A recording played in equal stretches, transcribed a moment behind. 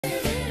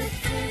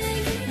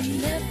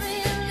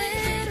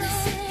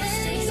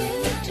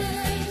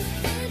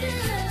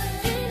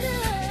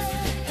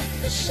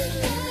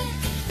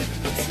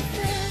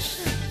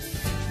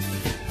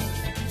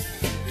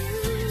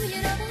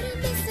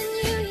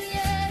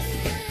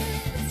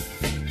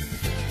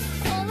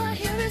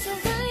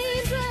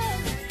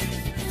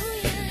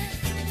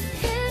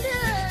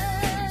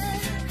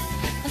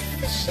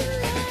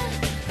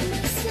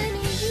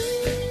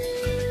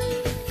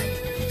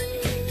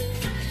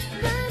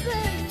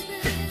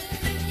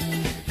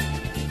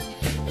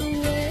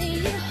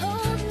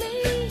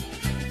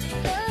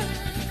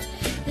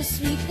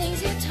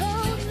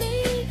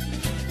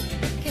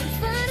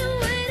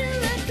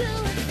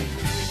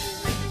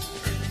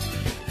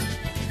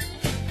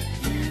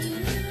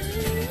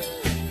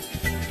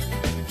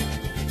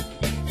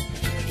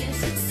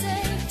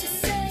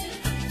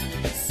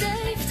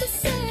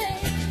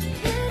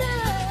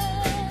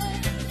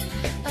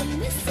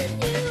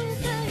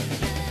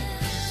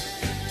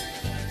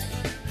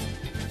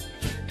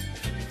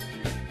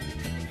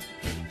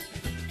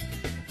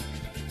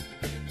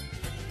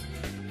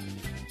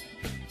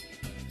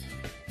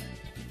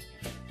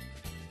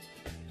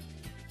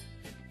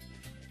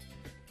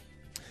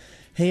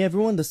Hey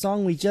everyone, the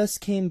song we just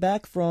came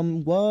back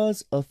from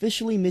was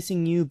Officially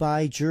Missing You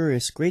by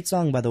Juris. Great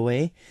song, by the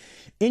way.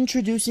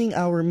 Introducing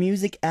our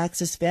Music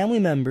Access family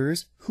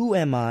members, who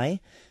am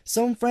I?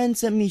 Some friends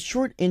sent me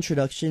short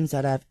introductions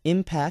that have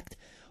impact,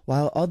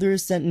 while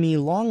others sent me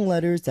long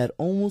letters that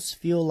almost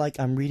feel like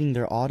I'm reading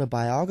their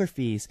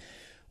autobiographies.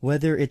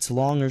 Whether it's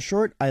long or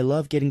short, I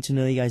love getting to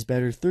know you guys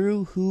better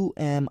through Who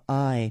Am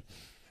I?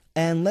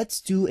 And let's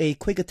do a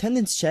quick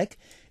attendance check.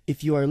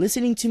 If you are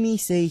listening to me,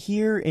 say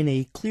here in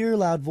a clear,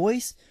 loud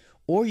voice,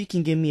 or you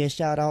can give me a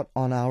shout out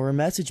on our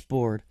message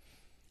board.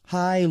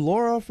 Hi,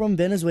 Laura from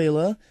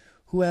Venezuela,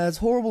 who has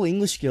horrible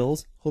English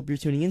skills. Hope you're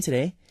tuning in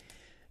today.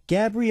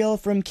 Gabrielle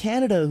from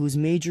Canada, who's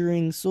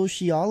majoring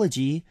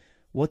sociology.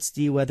 What's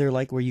the weather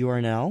like where you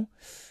are now?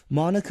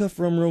 Monica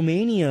from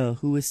Romania,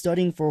 who is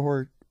studying for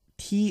her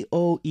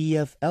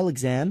TOEFL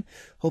exam.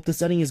 Hope the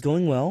studying is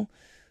going well.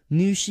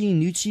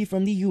 Nucci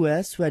from the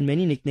US, who had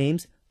many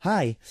nicknames.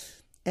 Hi.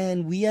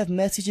 And we have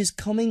messages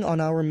coming on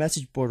our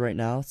message board right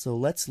now, so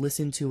let's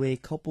listen to a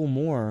couple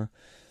more.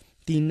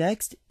 The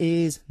next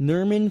is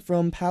Nerman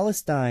from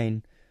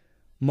Palestine.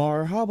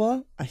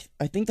 Marhaba,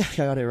 I think that I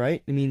got it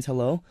right. It means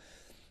hello.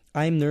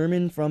 I'm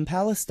Nerman from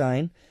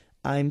Palestine.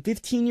 I'm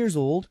 15 years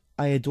old.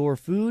 I adore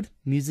food,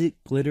 music,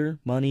 glitter,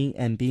 money,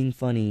 and being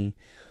funny.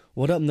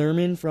 What up,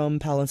 Nerman from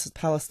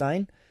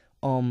Palestine?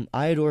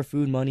 I adore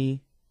food,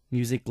 money,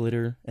 music,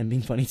 glitter, and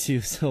being funny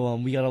too, so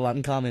we got a lot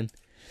in common.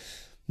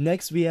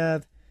 Next we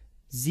have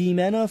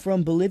Ximena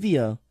from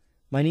Bolivia.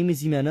 My name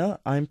is Ximena.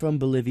 I'm from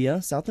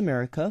Bolivia, South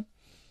America.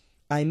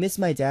 I miss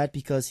my dad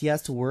because he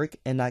has to work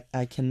and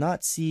I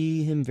cannot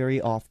see him very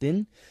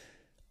often.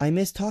 I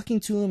miss talking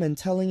to him and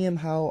telling him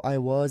how I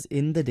was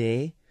in the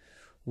day.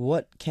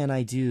 What can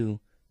I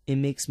do? It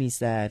makes me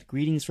sad.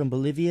 Greetings from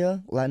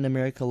Bolivia. Latin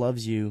America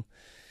loves you.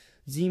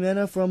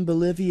 Ximena from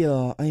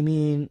Bolivia. I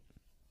mean,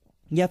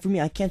 yeah, for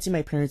me, I can't see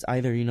my parents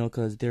either,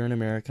 because they're in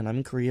America and I'm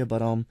in Korea,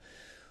 but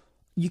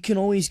you can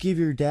always give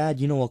your dad,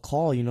 a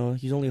call,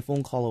 he's only a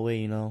phone call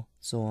away,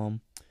 so,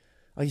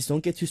 I just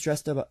don't get too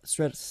stressed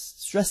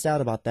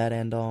out about that,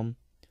 and,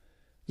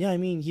 yeah, I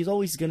mean, he's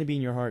always gonna be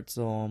in your heart,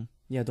 so,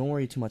 yeah, don't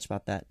worry too much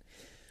about that.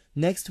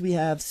 Next, we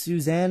have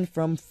Suzanne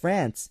from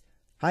France.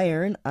 Hi,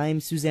 Aron, I'm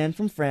Suzanne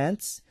from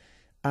France.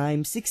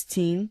 I'm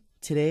 16.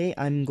 Today,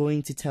 I'm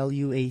going to tell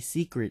you a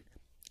secret.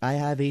 I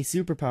have a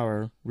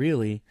superpower,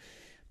 really.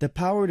 The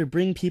power to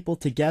bring people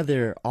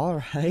together,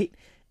 alright?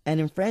 And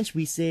in French,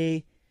 we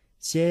say,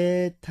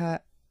 time?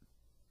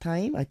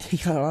 I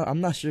think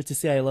I'm not sure to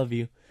say I love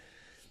you.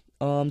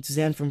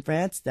 Suzanne from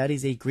France, that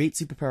is a great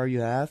superpower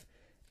you have.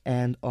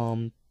 And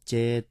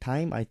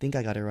time, I think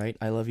I got it right.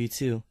 I love you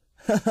too.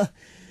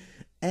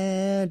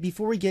 And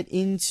before we get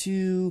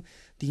into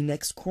the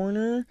next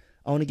corner,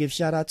 I want to give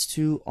shout outs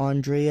to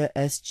Andrea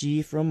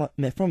SG from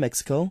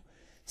Mexico,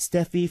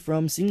 Steffi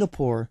from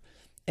Singapore,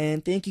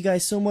 and thank you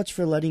guys so much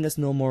for letting us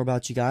know more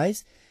about you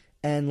guys.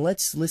 And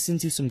let's listen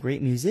to some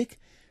great music.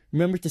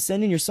 Remember to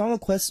send in your song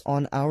requests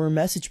on our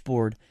message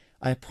board.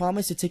 I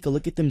promise to take a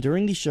look at them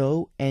during the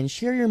show and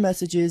share your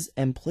messages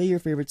and play your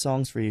favorite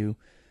songs for you.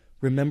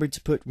 Remember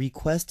to put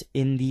request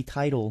in the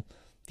title.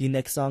 The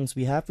next songs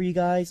we have for you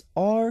guys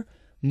are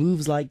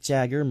Moves Like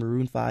Jagger,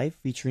 Maroon 5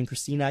 featuring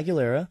Christina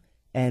Aguilera,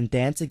 and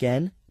Dance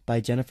Again by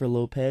Jennifer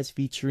Lopez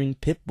featuring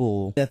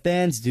Pitbull. That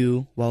fans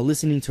do while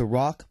listening to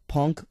rock,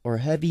 punk, or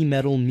heavy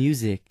metal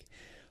music.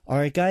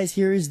 Alright guys,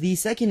 here is the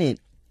second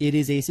hint. It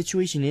is a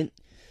situation hint.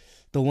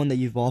 The one that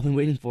you've all been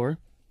waiting for.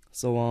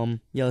 So,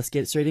 yeah, let's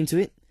get straight into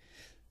it.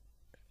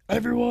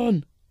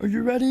 Everyone, are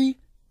you ready?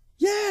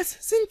 Yes,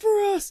 sing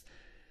for us!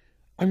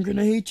 I'm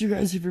gonna hate you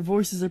guys if your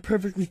voices are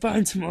perfectly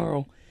fine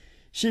tomorrow.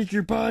 Shake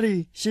your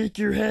body, shake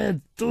your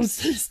head, don't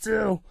stay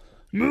still.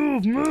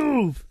 Move,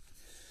 move!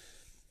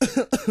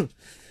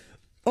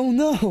 Oh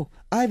no,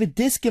 I have a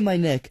disc in my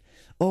neck.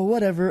 Oh,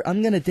 whatever,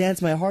 I'm gonna dance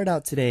my heart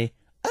out today.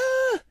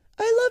 Ah,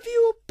 I love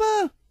you,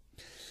 Oppa!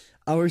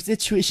 Our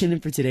situation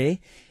for today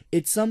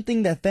It's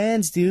something that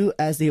fans do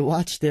as they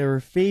watch their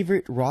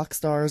favorite rock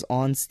stars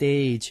on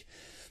stage.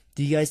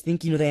 Do you guys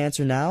think you know the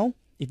answer now?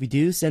 If you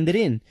do, send it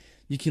in.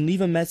 You can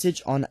leave a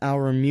message on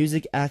our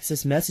Music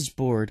Access message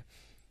board.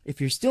 If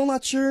you're still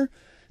not sure,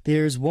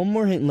 there's one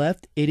more hint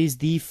left. It is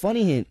the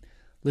funny hint.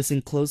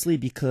 Listen closely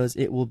because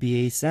it will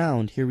be a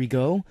sound. Here we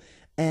go.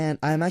 And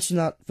I'm actually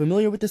not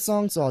familiar with this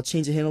song, so I'll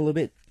change the hint a little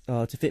bit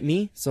to fit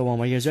me. So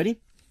are you guys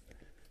ready?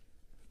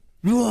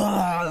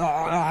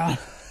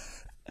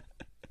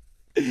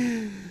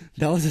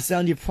 That was a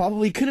sound you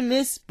probably couldn't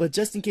miss, but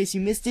just in case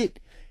you missed it,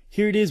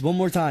 here it is one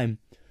more time.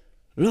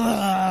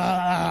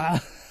 I'm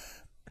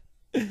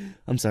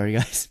sorry,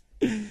 guys.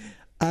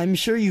 I'm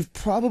sure you've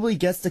probably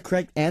guessed the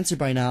correct answer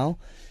by now,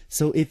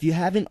 so if you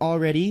haven't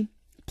already,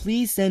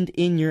 please send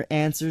in your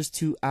answers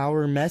to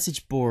our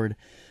message board.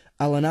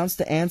 I'll announce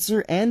the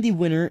answer and the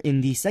winner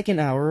in the second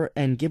hour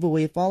and give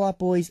away Fall Out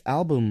Boy's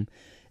album.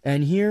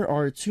 And here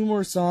are two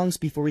more songs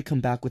before we come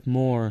back with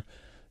more.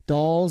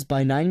 Dolls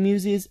by Nine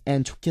Muses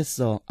and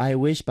좋겠어, I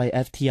Wish by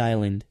FT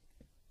Island.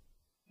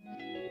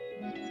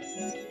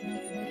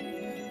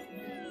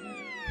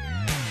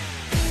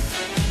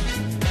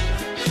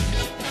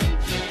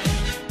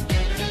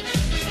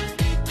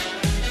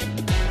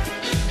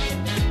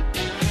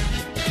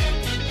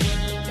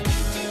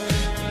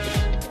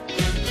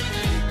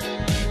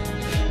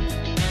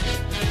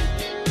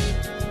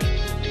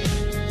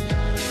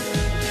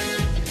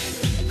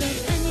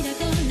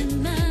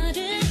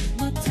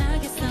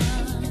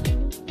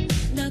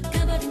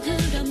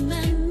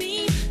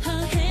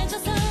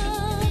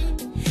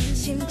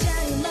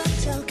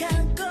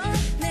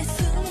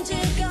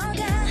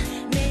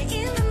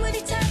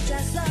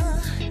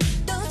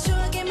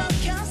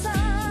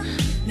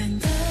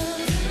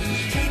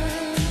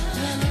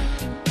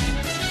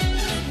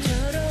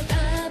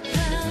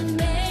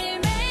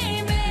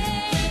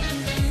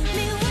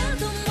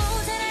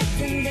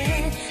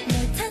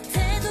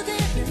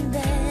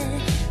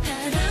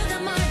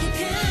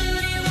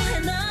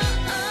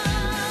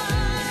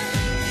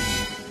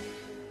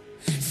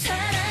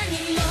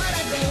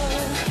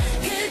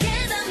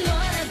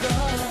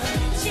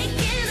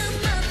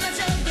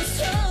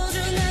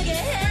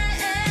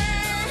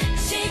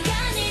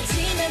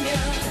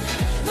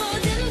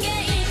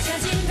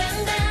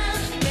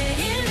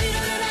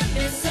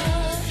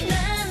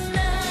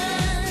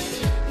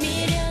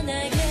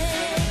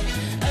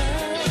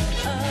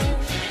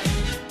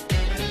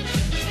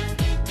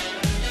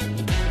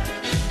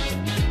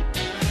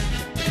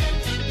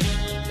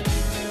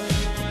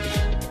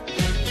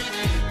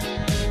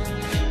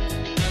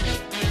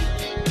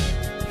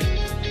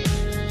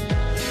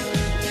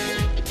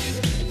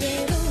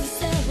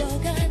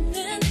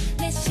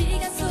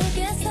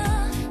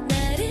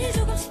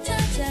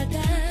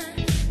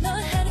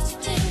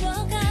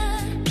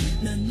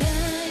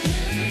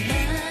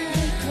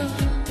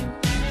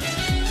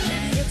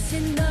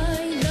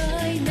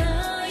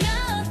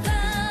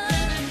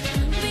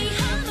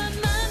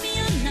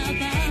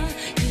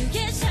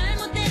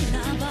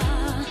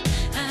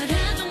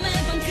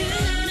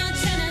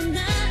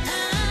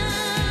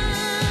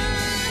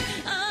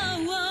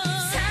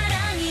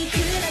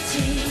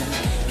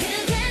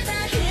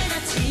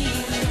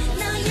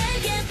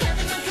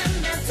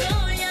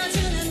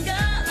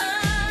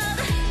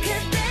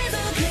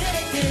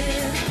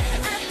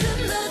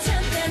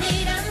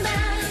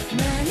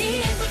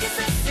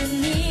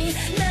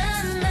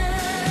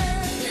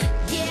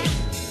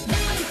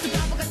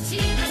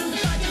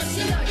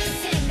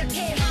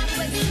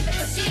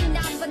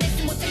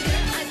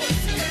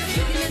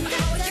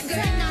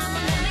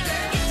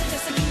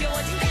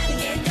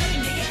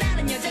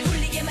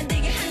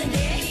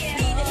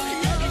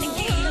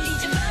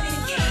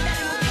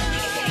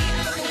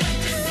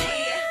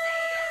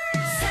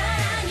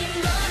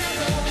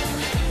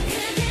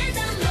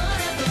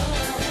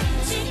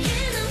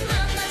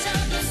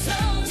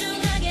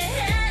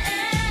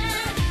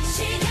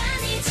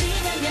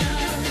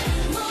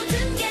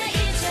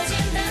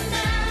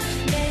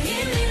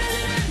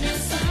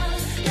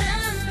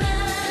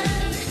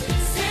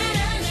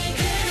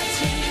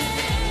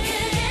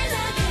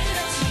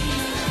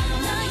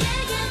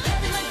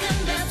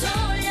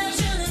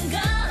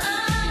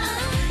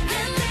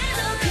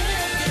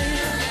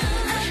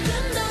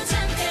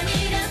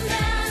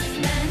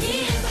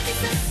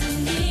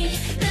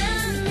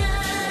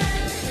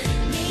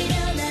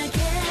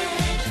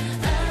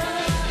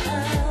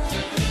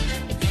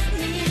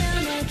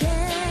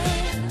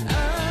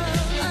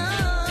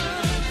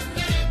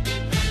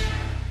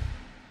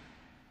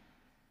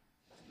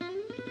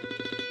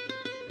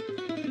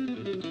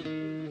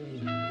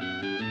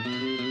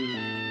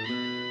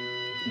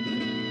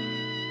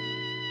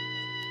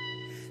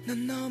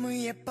 넌 너무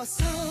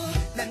예뻐서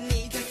난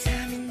네가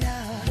탐이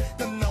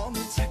나넌 너무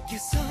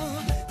착해서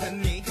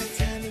난 네가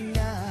탐이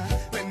나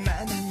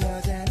웬만한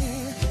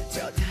여자는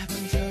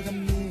쳐다본 적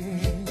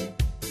없는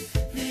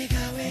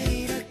내가 왜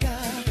이럴까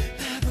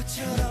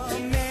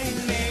바보처럼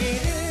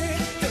매일매일을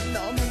또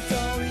너만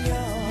떠올려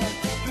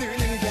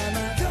눈을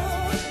감아도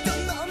또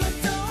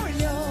너만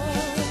떠올려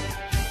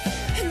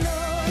너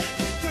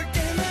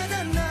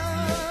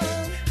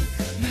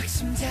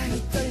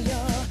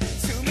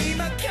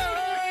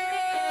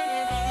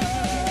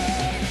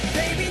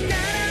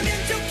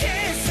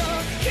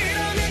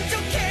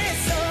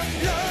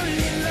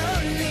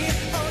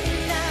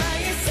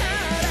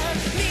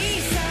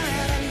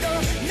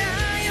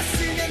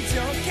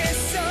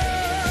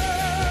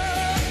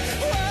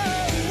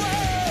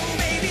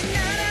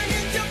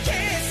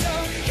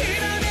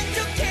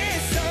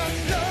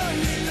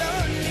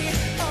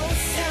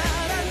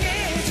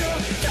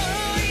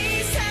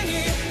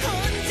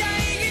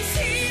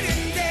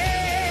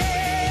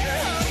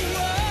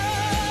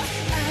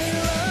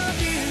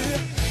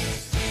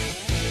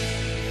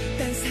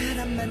딴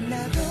사람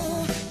만나도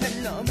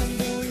난 너만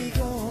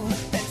보이고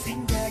딴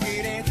생각을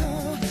해도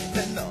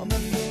난 너만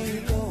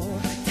보이고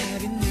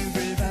다른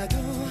누굴 봐도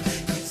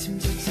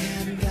관심조차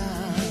안 가.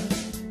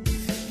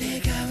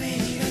 내가 왜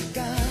이럴까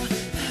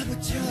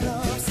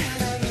바보처럼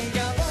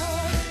사랑인가 봐.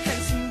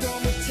 한숨도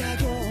못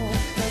자고 널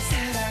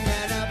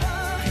사랑하나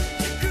봐.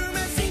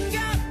 자꾸만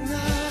생각나.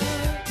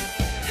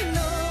 널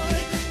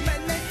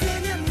만날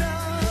때면 넌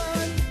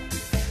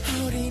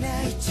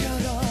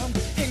어린아이처럼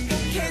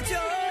행복해져.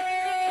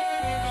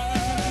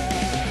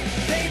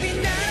 Baby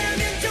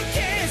나라면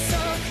좋겠어.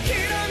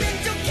 그러면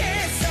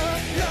좋겠어.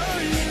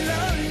 Lonely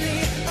lonely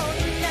oh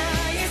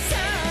나의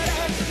사랑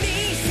네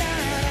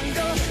사랑도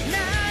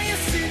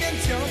나였으면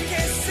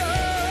좋겠어.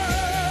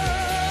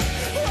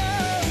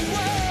 Wow,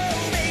 wow.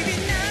 Baby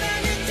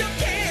나라면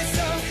좋겠어.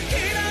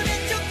 그러면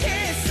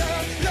좋겠어.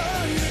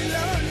 Lonely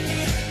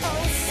lonely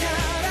oh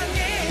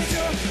사랑해줘.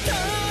 더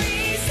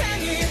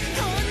이상은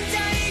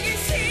혼자이긴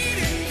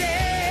싫은데.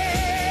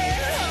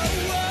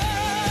 Oh,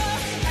 oh,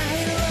 I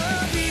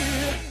love you.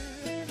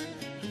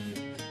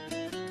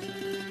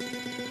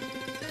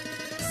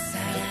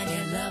 사랑해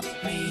love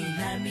me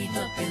날 믿어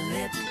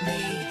believe me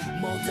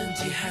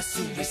뭐든지 할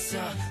수 있어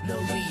널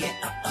위해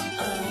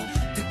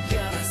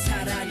특별한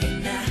사랑이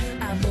나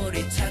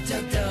아무리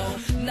찾아도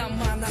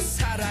나만한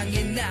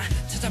사랑이 나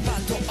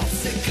찾아봐도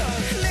없을걸.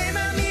 내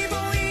맘이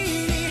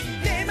보이니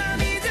내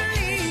맘이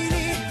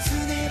들리니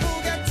수뇌보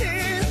같은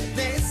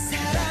내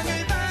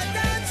사랑을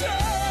받아줘.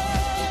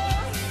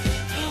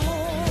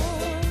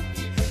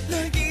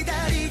 널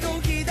기다리고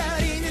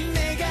기다리는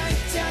내가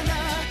있잖아.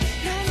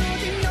 난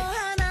오직 너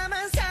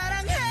하나만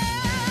사랑해.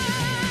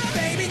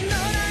 Baby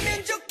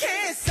너라면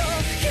좋겠어.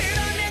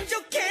 그러면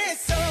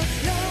좋겠어.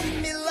 Love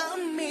me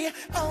love me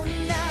oh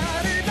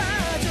나를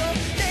봐줘.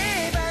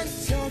 내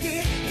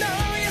반쪽이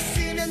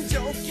너였으면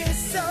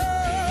좋겠어.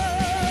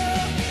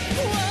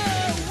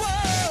 Wow,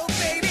 wow,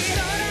 baby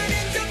너라면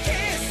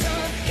좋겠어.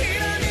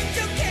 그러면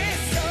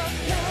좋겠어.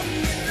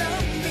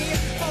 Love me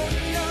oh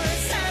널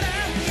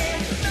사랑해.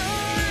 너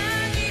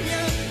아니면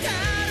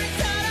다른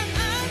사람 안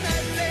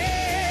할래.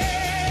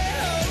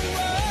 Oh,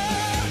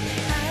 oh,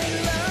 I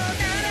love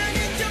나라면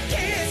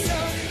좋겠어.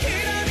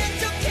 그러면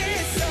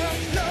좋겠어.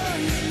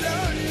 Lonely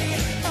lonely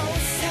oh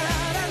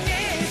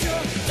사랑해줘.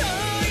 더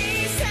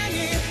이상은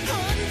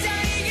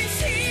혼자이긴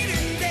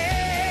싫은데.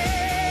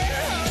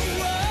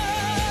 Oh,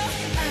 oh,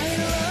 I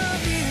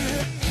love you.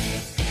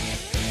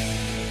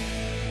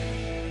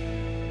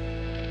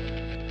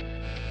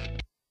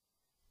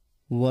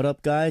 What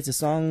up, guys? The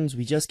songs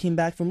we just came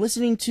back from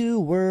listening to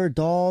were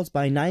Dolls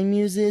by Nine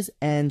Muses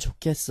and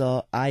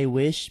좋겠어 I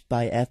Wish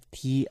by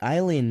FT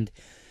Island.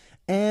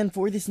 And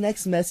for this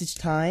next message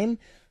time,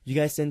 you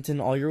guys sent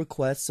in all your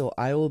requests, so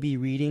I will be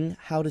reading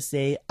how to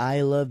say I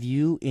love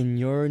you in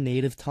your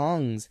native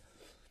tongues.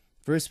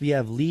 First, we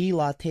have Lee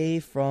Latte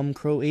from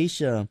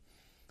Croatia.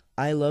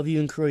 I love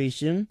you in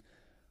Croatian.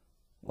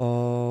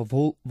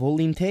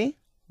 Volimte?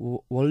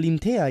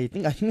 Volimte, I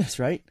think that's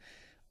right.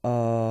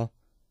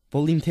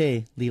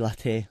 Volimte, Lee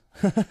Latte.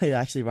 It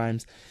actually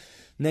rhymes.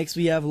 Next,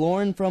 we have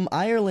Lauren from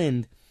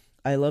Ireland.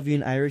 I love you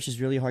in Irish is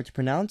really hard to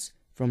pronounce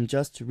from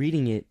just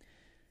reading it.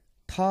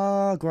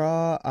 Ta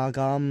gra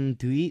agam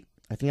duit.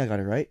 I think I got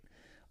it right.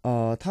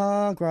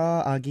 Ta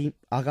gra agam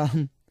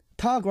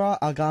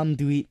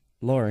duit.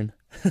 Lauren.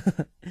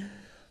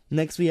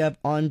 Next, we have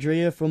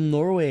Andrea from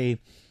Norway.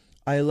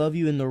 I love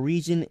you in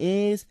Norwegian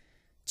is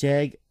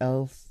Jeg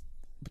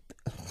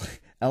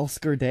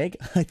Elsker deg.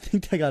 I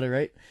think I got it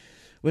right.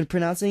 When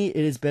pronouncing it,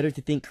 it is better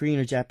to think Korean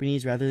or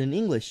Japanese rather than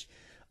English.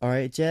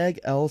 Alright,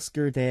 Jag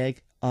Elsker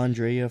deg,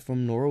 Andrea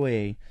from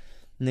Norway.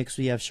 Next,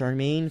 we have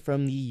Charmaine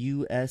from the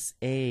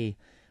USA.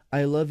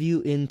 I love you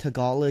in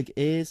Tagalog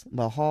is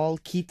Mahal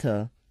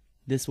Kita.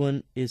 This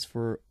one is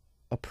for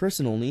a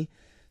person only.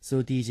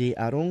 So DJ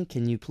Aron,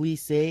 can you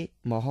please say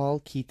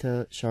Mahal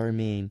Kita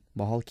Charmaine?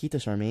 Mahal Kita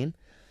Charmaine.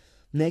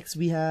 Next,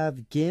 we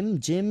have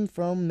Jim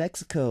from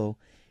Mexico.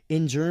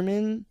 In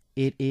German,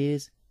 it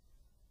is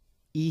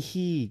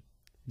Ihi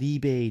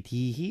Liebe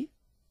Dihi.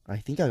 I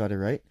think I got it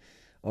right.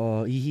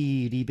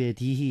 Ihi Liebe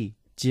Dihi.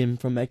 Jim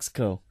from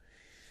Mexico.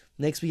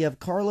 Next, we have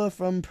Carla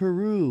from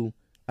Peru.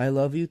 I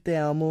love you, te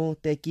amo,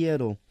 te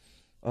quiero.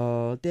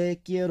 Te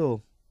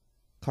quiero.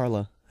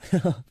 Carla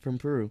from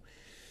Peru.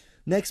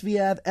 Next, we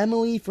have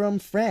Emily from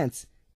France.